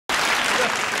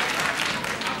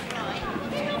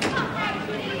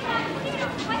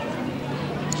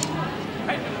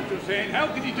saying, how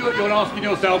can he do it? You're asking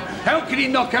yourself, how can he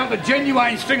knock out a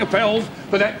genuine string of pearls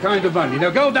for that kind of money?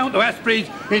 Now go down to Asprey's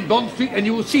in Bond Street and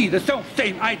you will see the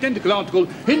self-same identical article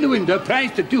in the window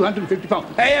priced at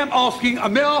 £250. I am asking a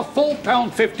mere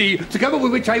 £4.50, together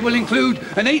with which I will include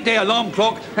an 8-day alarm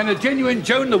clock and a genuine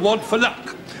Joan the Wad for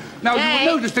luck. Now you will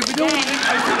notice that we don't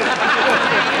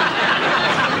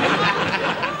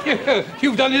think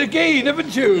you've done it again,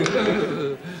 haven't you?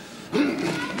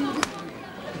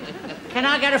 Can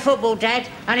I go to football, Dad?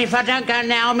 And if I don't go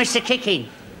now, I'll miss the kicking.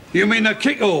 You mean the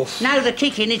kick-off? No, the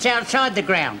kicking is outside the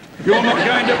ground. You're not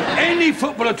going to any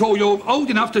football at all. You're old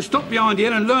enough to stop behind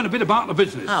here and learn a bit about the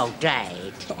business. Oh, Dad.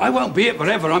 I won't be here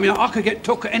forever. I mean, I could get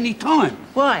took at any time.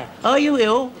 Why? Are you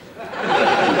ill?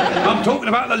 I'm talking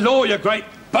about the law, you great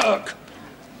Burke.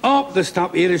 Half the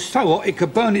stuff here is so hot it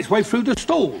could burn its way through the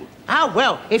stall. Oh,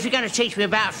 well, if you're going to teach me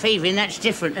about thieving, that's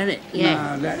different, isn't it?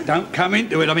 Yeah. No, that don't come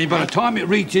into it. I mean, by the time it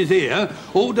reaches here,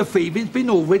 all the thieving's been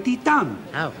already done.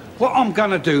 Oh. What I'm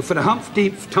going to do for the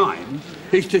umpteenth time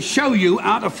is to show you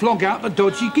how to flog out the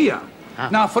dodgy gear. Oh.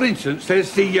 Now, for instance, there's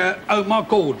the oh my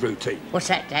God routine. What's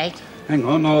that, Dad? Hang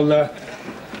on,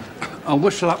 I'll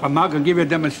whistle up a mug and give you a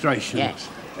demonstration. Yes.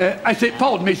 I say,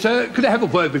 pardon me, sir, could I have a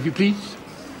word with you, please?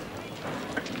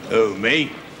 Oh, me?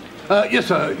 Yes,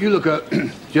 sir, you look a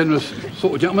generous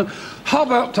sort of gentleman. How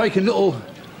about taking a little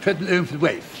present home for the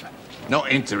wife?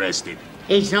 Not interested.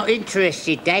 He's not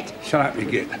interested, Dad. Shut up, you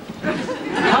git.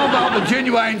 How about the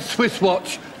genuine Swiss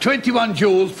watch, 21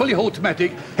 jewels, fully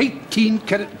automatic,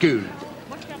 18-carat gold?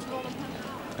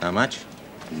 How much?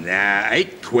 Nah,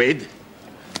 £8.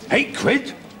 8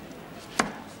 quid?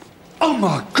 Oh,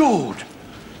 my God!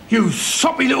 You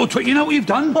soppy little twit, you know what you've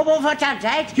done? What have I done,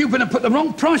 Dad? You've been and put the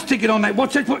wrong price ticket on that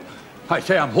watch. That's what... I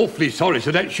say, I'm awfully sorry,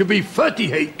 so that should be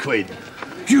 38 quid.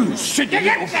 You silly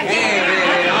little...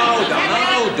 Hey,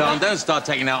 hold on. Don't start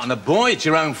taking out on the boy. It's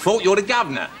your own fault. You're the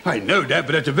governor. I know that,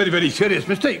 but that's a very, very serious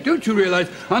mistake. Don't you realise,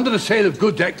 under the Sale of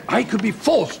Goods Act, I could be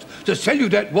forced to sell you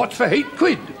that watch for 8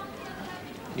 quid?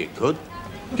 You could?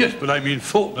 Yes, but I mean,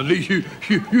 fortunately,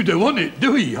 you don't want it,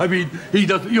 do we? I mean, he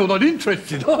doesn't... You're not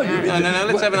interested, are you? No,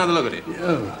 let's have another look at it.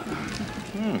 Oh.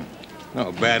 Not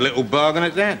a bad little bargain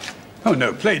at that. Oh,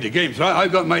 no, play the games.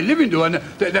 I've got my living to earn.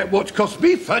 That watch cost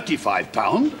me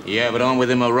 £35. Yeah, but I'm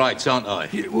within my rights, aren't I?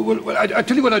 Yeah, well, I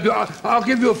tell you what I'll do. I'll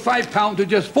give you a £5 to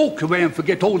just walk away and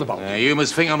forget all about it. You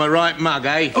must think I'm a right mug,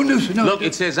 eh? Oh, no, sir, no. Look,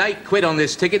 it says 8 quid on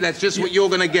this ticket. That's just what you're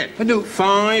going to get. No.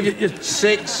 5,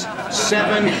 6,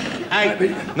 7,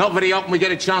 8. Not very often we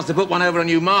get a chance to put one over on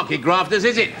you market grafters,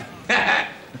 is it?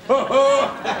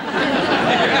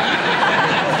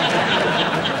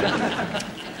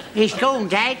 He's gone,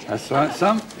 Dad. That's right,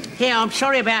 son. Yeah, I'm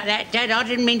sorry about that, Dad. I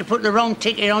didn't mean to put the wrong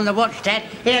ticket on the watch, Dad.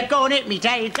 Here, go and hit me,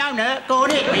 Dad. It don't hurt. Go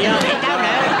and hit me. It don't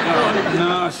hurt.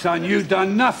 No, son, you've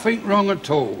done nothing wrong at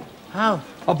all. Oh.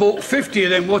 I bought 50 of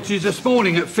them watches this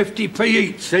morning at 50p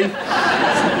each, see?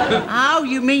 Oh,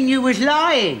 you mean you was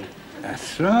lying?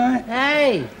 That's right.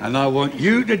 Hey. And I want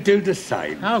you to do the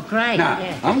same. Oh, great. Now,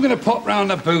 yeah. I'm going to pop round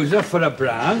the boozer for a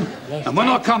brown. Yes, and when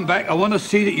Dad. I come back, I want to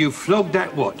see that you flogged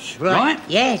that watch, right?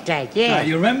 Yes, Dad, yeah. Now,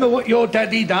 you remember what your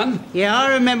daddy done? Yeah, I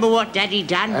remember what Daddy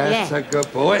done, That's a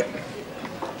good boy.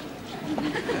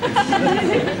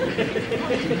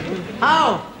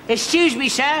 Oh, excuse me,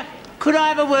 sir. Could I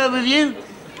have a word with you?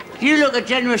 You look a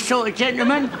generous sort of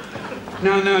gentleman.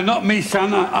 No, not me,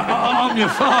 son. I'm your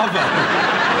father.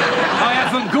 I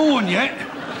haven't gone yet.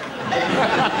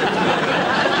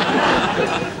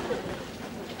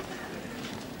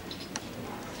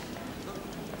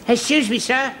 Excuse me,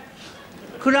 sir.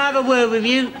 Could I have a word with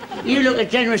you? You look a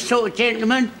generous sort of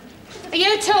gentleman. Are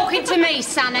you talking to me,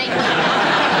 Sonny?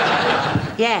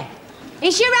 Yeah.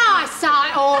 Is your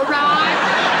eyesight all right?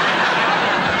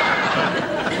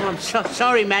 Oh, I'm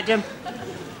sorry, madam.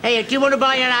 Hey, do you want to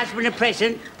buy your husband a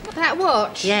present? That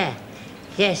watch? Yeah.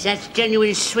 Yes, that's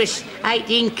genuine Swiss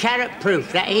 18-carat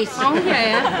proof, that is. Oh,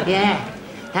 yeah? Yeah.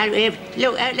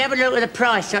 Look, have a look at the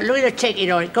price. Look at the ticket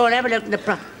on it. Go on, have a look at the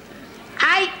price.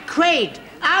 8 quid!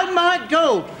 Oh, my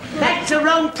God! That's the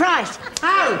wrong price.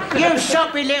 Oh, you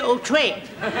soppy little twit.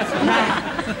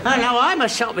 Oh, no, I'm a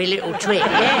soppy little twit,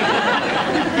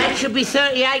 yeah. That should be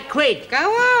 38 quid. Go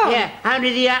on. Yeah, under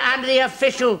the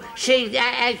official,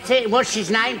 what's his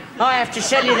name? I have to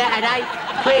sell you that at 8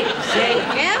 quid, see?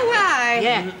 Yeah, right.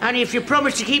 Yeah, only if you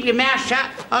promise to keep your mouth shut,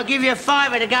 I'll give you a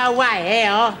 £5 to go away. Here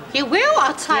you are. You will,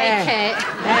 I'll take it.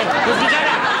 If you're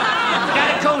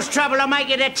going to cause trouble, I'll make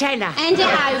it a tenner. Hand it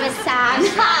over, son.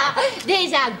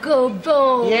 There's a good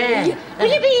boy. Yeah.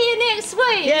 Will you be here next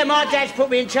week? Yeah, my dad's put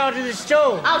me in charge of the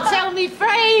store. I'll tell me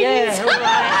friends. Yeah, all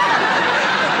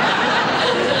right.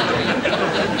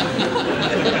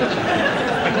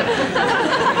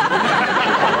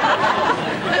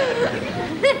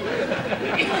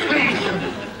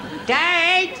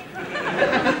 Dad?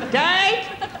 Dad?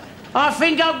 I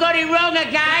think I've got it wrong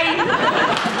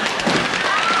again.